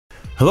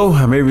Hello,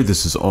 I'm Avery.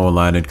 This is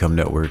Online Income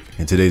Network.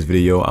 In today's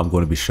video, I'm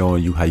going to be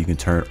showing you how you can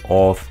turn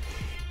off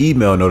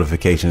email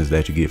notifications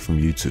that you get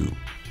from YouTube.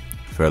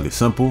 Fairly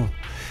simple.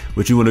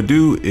 What you want to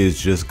do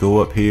is just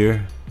go up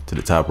here to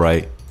the top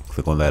right,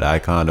 click on that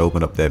icon to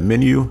open up that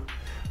menu, and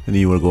then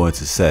you want to go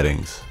into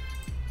settings.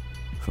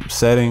 From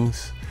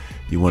settings,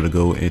 you want to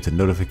go into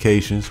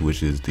notifications,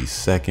 which is the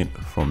second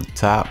from the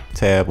top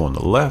tab on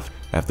the left.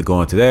 After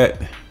going to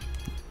that,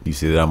 you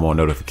see that I'm on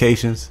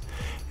notifications.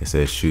 It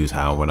says choose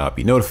how and when I'll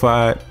be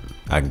notified.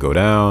 I can go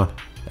down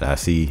and I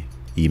see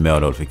email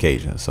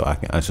notifications. So I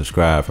can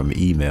unsubscribe from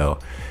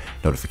email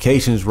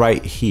notifications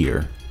right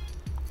here.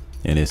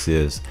 And it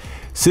says,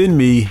 send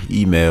me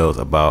emails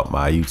about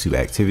my YouTube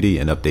activity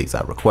and updates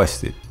I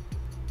requested.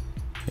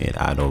 And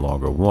I no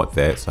longer want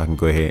that. So I can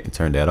go ahead and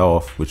turn that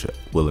off, which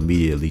will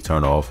immediately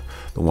turn off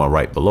the one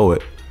right below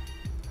it.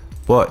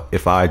 But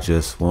if I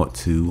just want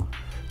to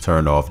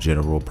turn off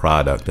general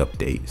product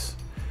updates,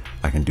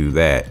 I can do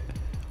that.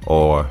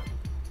 Or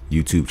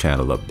YouTube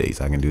channel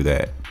updates, I can do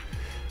that.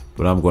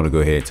 But I'm going to go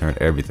ahead and turn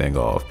everything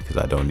off because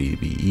I don't need to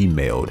be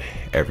emailed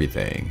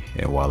everything.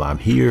 And while I'm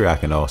here, I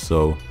can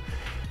also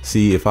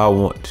see if I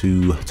want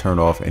to turn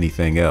off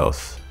anything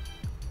else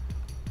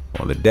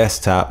on the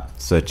desktop,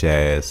 such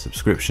as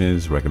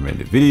subscriptions,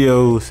 recommended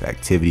videos,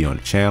 activity on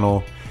the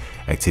channel,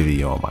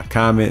 activity on my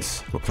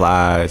comments,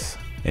 replies,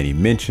 any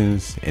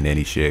mentions, and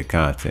any shared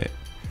content.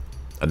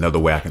 Another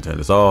way I can turn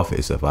this off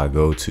is if I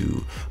go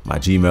to my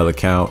Gmail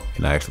account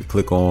and I actually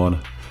click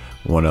on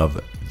one of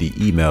the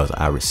emails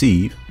I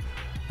receive.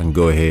 I can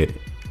go ahead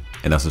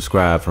and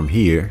unsubscribe from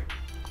here.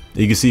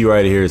 You can see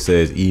right here it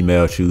says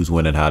email, choose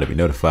when and how to be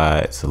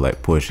notified,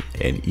 select push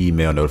and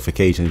email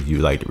notifications you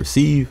like to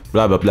receive,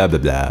 blah, blah, blah, blah,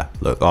 blah.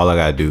 Look, all I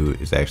gotta do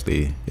is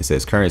actually, it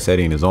says current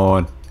setting is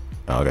on.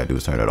 All I gotta do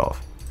is turn it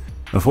off.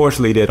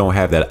 Unfortunately, they don't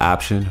have that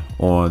option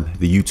on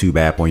the YouTube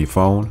app on your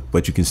phone,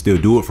 but you can still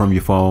do it from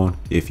your phone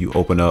if you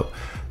open up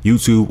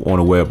YouTube on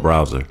a web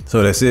browser.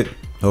 So that's it.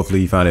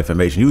 Hopefully you found the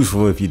information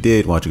useful. If you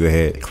did, why don't you go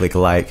ahead, click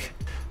like,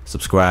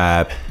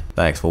 subscribe.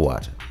 Thanks for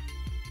watching.